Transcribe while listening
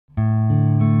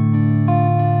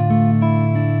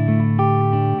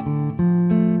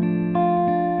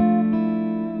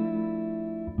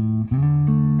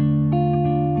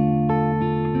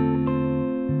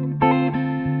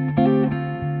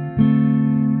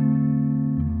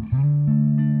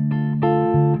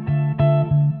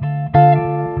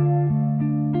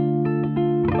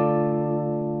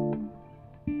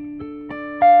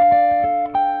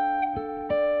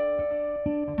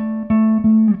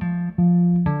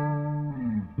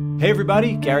Hey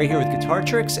everybody, Gary here with Guitar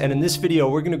Tricks, and in this video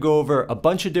we're going to go over a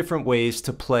bunch of different ways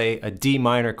to play a D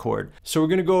minor chord. So we're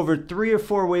going to go over 3 or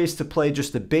 4 ways to play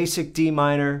just the basic D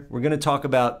minor. We're going to talk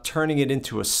about turning it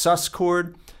into a sus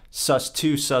chord,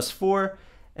 sus2, sus4,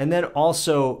 and then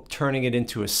also turning it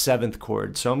into a 7th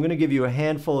chord. So I'm going to give you a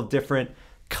handful of different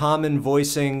common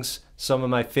voicings, some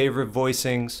of my favorite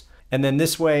voicings, and then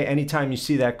this way anytime you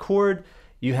see that chord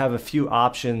you have a few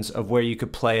options of where you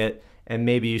could play it, and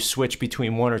maybe you switch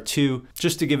between 1 or 2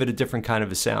 just to give it a different kind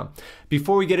of a sound.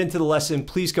 Before we get into the lesson,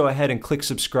 please go ahead and click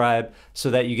subscribe so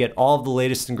that you get all of the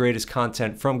latest and greatest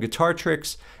content from Guitar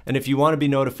Tricks. And if you want to be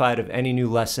notified of any new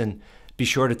lesson, be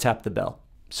sure to tap the bell.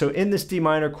 So in this D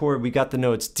minor chord, we got the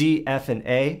notes D, F, and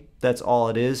A. That's all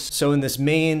it is. So in this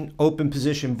main open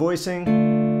position voicing,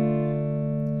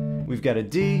 we've got a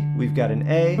D, we've got an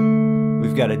A,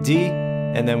 we've got a D,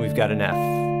 and then we've got an F.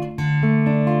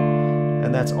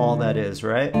 And that's all that is,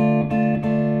 right?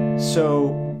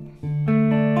 So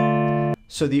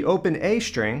the open A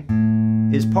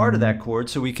string is part of that chord,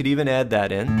 so we could even add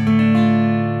that in.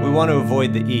 We want to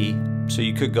avoid the E, so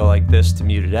you could go like this to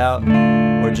mute it out,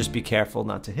 or just be careful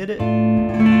not to hit it.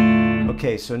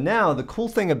 Okay, so now the cool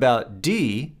thing about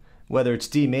D, whether it's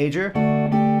D major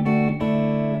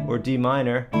or D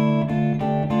minor,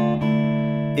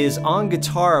 is on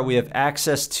guitar we have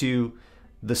access to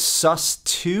the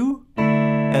sus2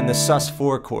 and the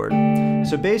sus4 chord.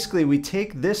 So basically we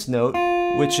take this note,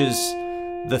 which is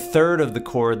the third of the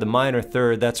chord, the minor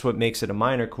third, that's what makes it a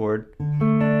minor chord.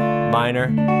 Minor,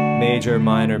 major,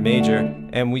 minor, major,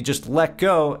 and we just let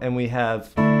go and we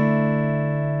have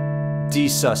D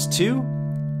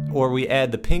sus2, or we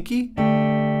add the pinky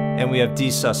and we have D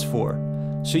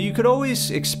sus4. So you could always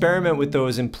experiment with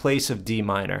those in place of D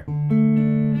minor.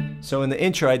 So in the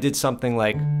intro I did something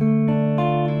like,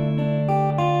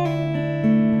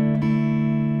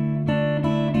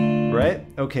 right?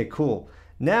 Okay, cool.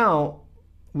 Now,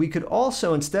 we could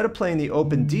also, instead of playing the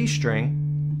open D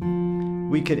string,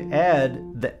 we could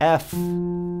add the F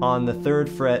on the 3rd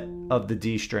fret of the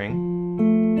D string.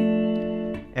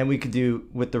 And we could do,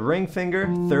 with the ring finger,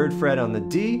 3rd fret on the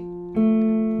D,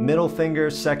 middle finger,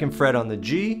 2nd fret on the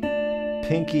G,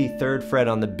 pinky, 3rd fret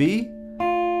on the B,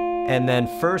 and then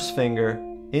 1st finger,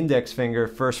 index finger,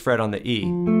 1st fret on the E.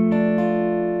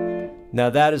 Now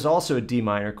that is also a D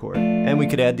minor chord, and we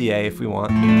could add the A if we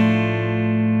want.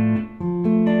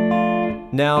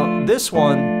 Now this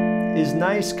one is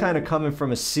nice kind of coming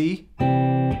from a C,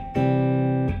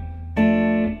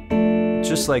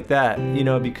 just like that, you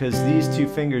know, because these 2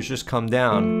 fingers just come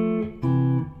down.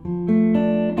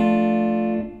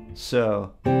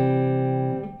 So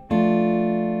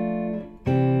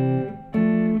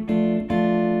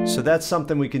that's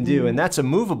something we can do, and that's a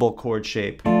movable chord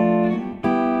shape.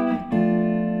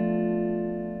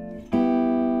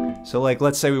 So like,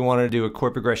 let's say we wanted to do a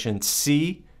chord progression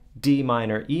C, D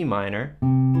minor, E minor.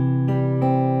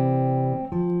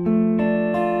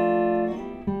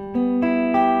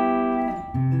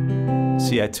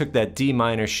 See, I took that D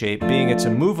minor shape, being it's a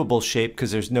movable shape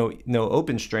because there's no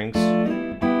open strings, we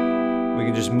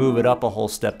can just move it up a whole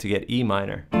step to get E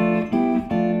minor.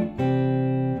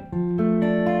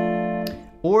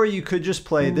 Or you could just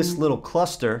play this little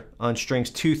cluster on strings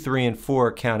 2, 3, and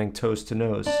 4, counting toes to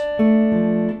nose.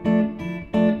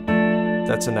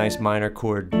 That's a nice minor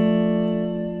chord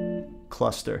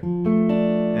cluster,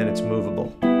 and it's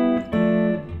movable.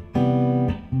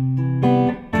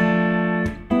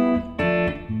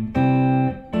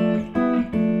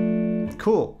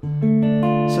 Cool.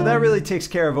 So that really takes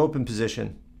care of open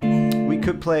position. We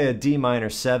could play a D minor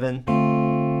 7,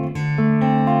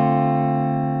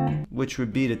 which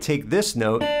would be to take this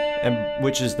note,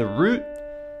 which is the root,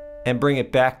 and bring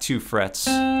it back 2 frets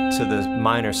to the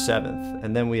minor 7th,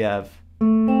 and then we have,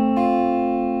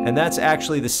 and that's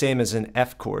actually the same as an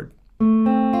F chord.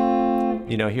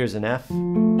 You know, here's an F,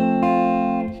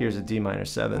 here's a D minor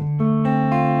 7.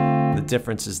 The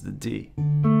difference is the D.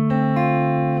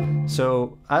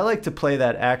 So I like to play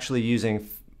that actually using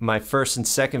my 1st and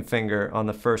 2nd finger on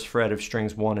the 1st fret of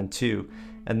strings 1 and 2,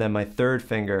 and then my 3rd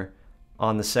finger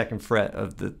on the 2nd fret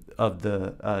of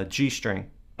the G string,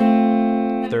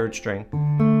 3rd string.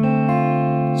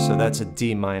 So that's a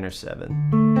D minor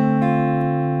 7.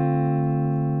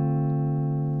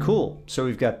 Cool. So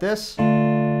we've got this,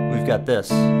 we've got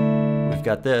this, we've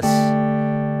got this,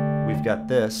 we've got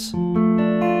this,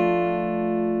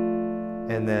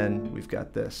 and then we've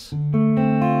got this.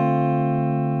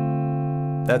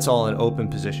 That's all in open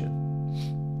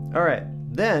position. All right,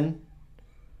 then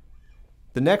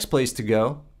the next place to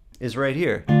go is right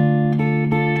here.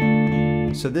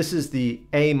 So this is the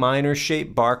A minor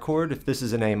shape bar chord, if this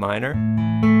is an A minor.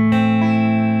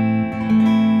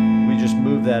 just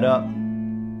move that up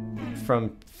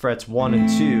from frets 1 and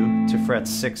 2 to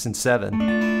frets 6 and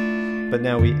 7. But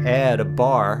now we add a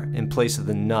bar in place of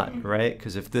the nut, right?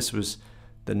 Because if this was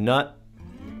the nut,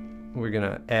 we're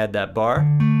gonna add that bar.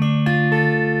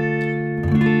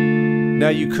 Now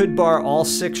you could bar all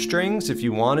 6 strings if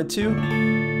you wanted to.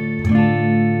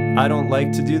 I don't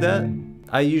like to do that.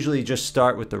 I usually just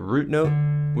start with the root note,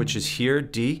 which is here,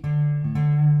 D.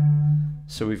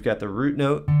 So we've got the root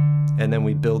note, and then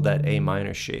we build that A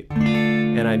minor shape.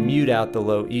 And I mute out the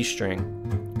low E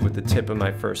string with the tip of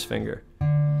my first finger.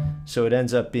 So it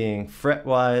ends up being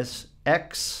fretwise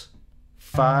X,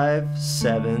 5,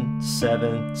 7,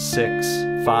 7, 6,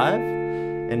 5,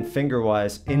 and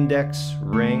fingerwise index,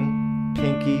 ring,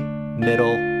 pinky,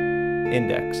 middle,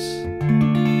 index.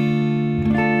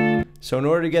 So in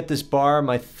order to get this bar,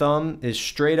 my thumb is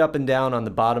straight up and down on the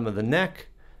bottom of the neck.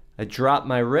 I drop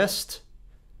my wrist,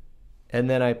 and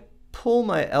then I pull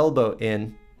my elbow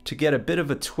in to get a bit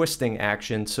of a twisting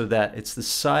action so that it's the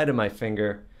side of my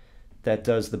finger that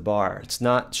does the bar. It's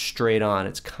not straight on,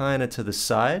 it's kind of to the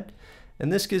side.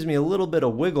 And this gives me a little bit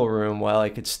of wiggle room while I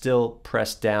could still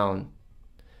press down.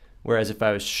 Whereas if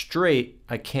I was straight,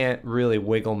 I can't really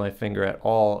wiggle my finger at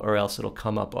all, or else it'll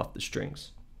come up off the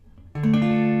strings.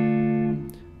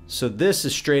 So this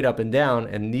is straight up and down,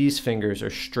 and these fingers are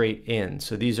straight in.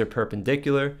 So these are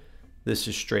perpendicular, this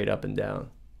is straight up and down.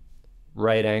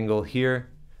 Right angle here,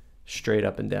 straight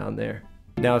up and down there.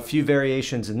 Now a few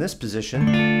variations in this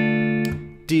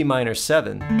position. D minor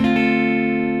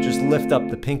 7, just lift up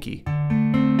the pinky.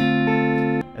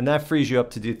 And that frees you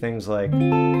up to do things like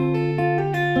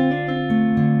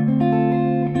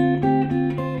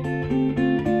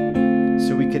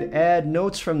so we could add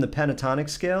notes from the pentatonic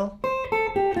scale.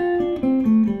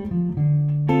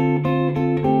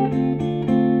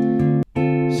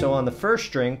 So on the first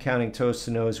string, counting toes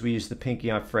to nose, we use the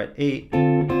pinky on fret 8.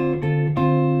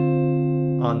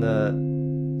 On the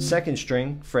second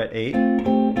string, fret 8.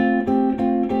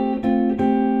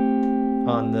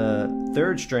 On the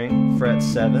third string, fret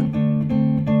 7.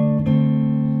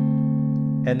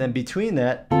 And then between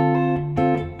that,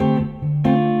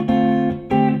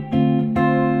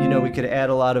 you know, we could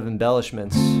add a lot of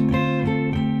embellishments.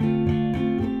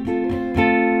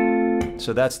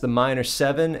 So that's the minor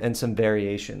 7 and some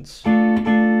variations.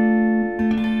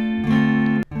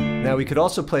 Now we could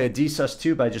also play a D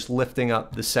sus2 by just lifting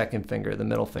up the second finger, the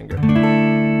middle finger.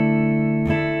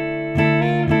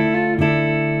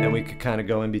 And we could kind of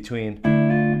go in between.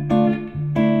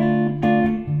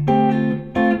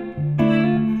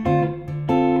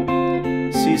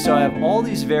 See, so I have all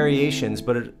these variations,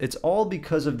 but it's all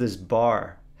because of this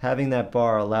bar. Having that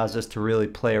bar allows us to really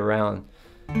play around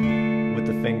with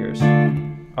the fingers.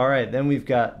 All right, then we've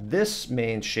got this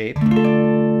main shape,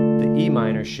 the E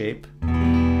minor shape.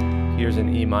 Here's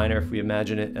an E minor if we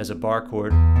imagine it as a bar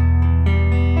chord.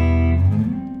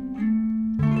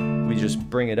 We just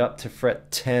bring it up to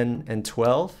fret 10 and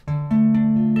 12.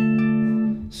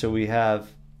 So we have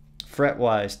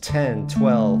fretwise 10,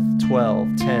 12,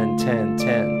 12, 10, 10,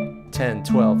 10, 10,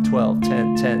 12, 12,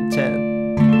 10, 10, 10.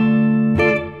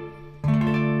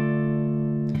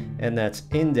 And that's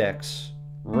index,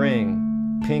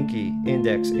 ring, pinky,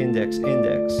 index, index,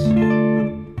 index.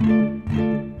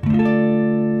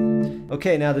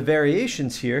 Okay, now the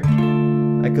variations here,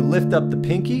 I could lift up the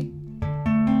pinky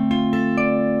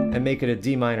and make it a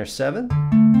D minor 7.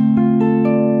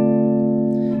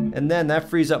 And then that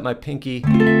frees up my pinky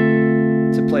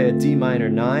to play a D minor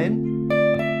 9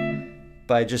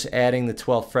 by just adding the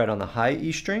 12th fret on the high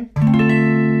E string.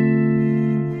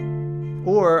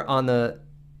 Or on the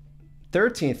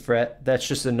 13th fret, that's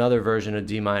just another version of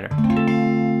D minor.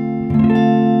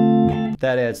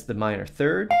 That adds the minor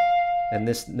 3rd, and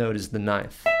this note is the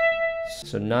 9th.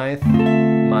 So 9th,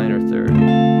 minor 3rd.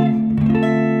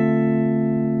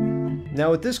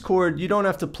 Now with this chord, you don't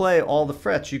have to play all the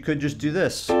frets. You could just do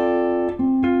this,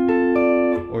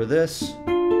 or this,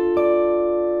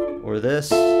 or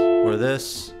this, or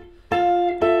this.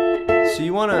 So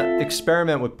you want to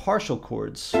experiment with partial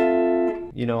chords.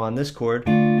 You know, on this chord,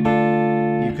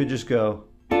 you could just go,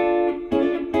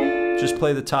 just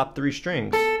play the top 3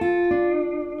 strings.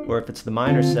 Or if it's the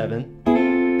minor 7,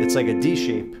 it's like a D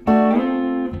shape.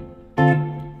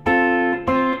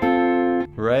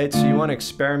 Right? So you want to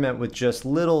experiment with just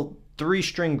little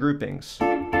 3-string groupings.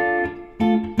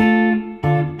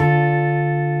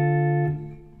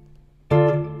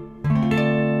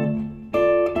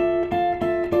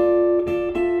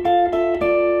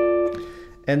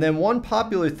 And then one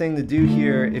popular thing to do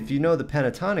here, if you know the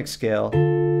pentatonic scale,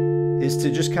 is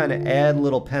to just kind of add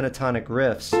little pentatonic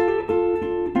riffs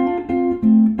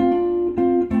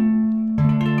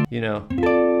you know.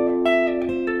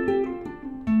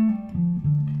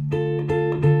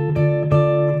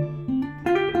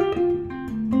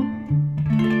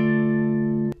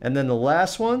 And then the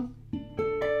last one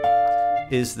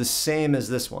is the same as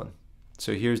this one.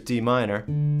 So here's D minor.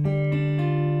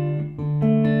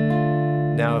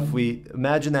 Now if we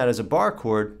imagine that as a bar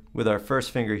chord with our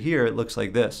first finger here, it looks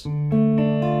like this.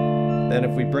 Then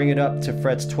if we bring it up to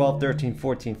frets 12, 13,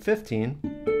 14, 15,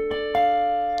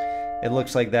 it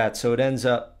looks like that. So it ends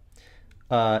up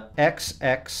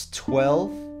XX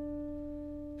 12,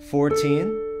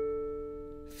 14,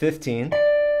 15,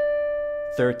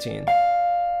 13.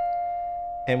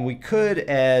 And we could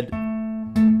add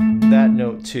that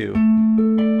note too.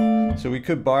 So we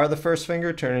could bar the first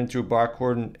finger, turn it into a bar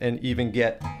chord, and even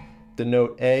get the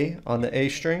note A on the A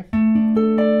string,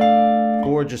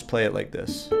 or just play it like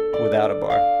this without a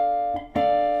bar.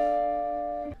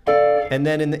 And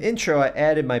then in the intro I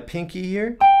added my pinky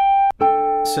here,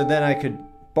 so then I could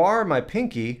bar my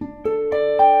pinky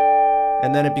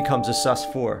and then it becomes a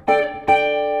sus4.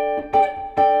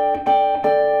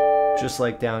 Just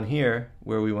like down here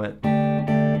where we went.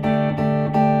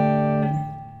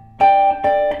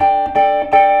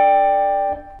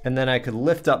 And then I could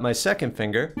lift up my second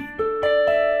finger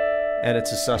and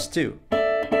it's a sus2.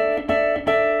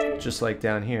 Just like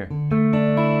down here.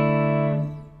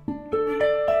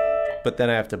 But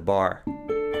then I have to bar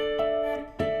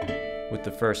with the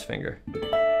first finger.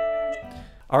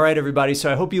 All right, everybody,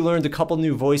 so I hope you learned a couple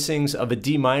new voicings of a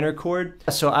D minor chord.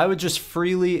 So I would just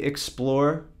freely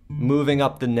explore moving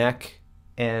up the neck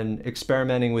and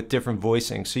experimenting with different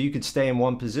voicings. So you could stay in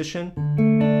one position,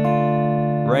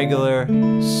 regular,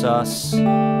 sus, and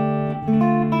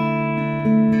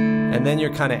then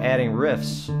you're kind of adding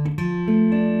riffs.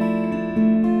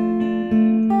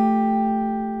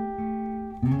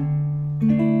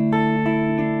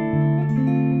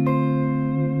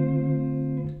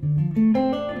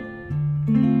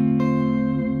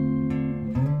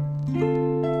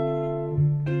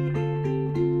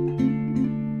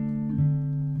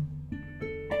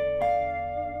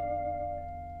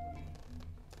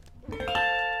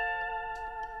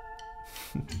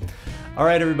 All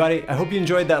right, everybody, I hope you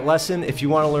enjoyed that lesson. If you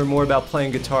want to learn more about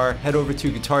playing guitar, head over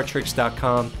to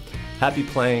guitartricks.com. Happy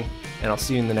playing, and I'll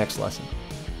see you in the next lesson.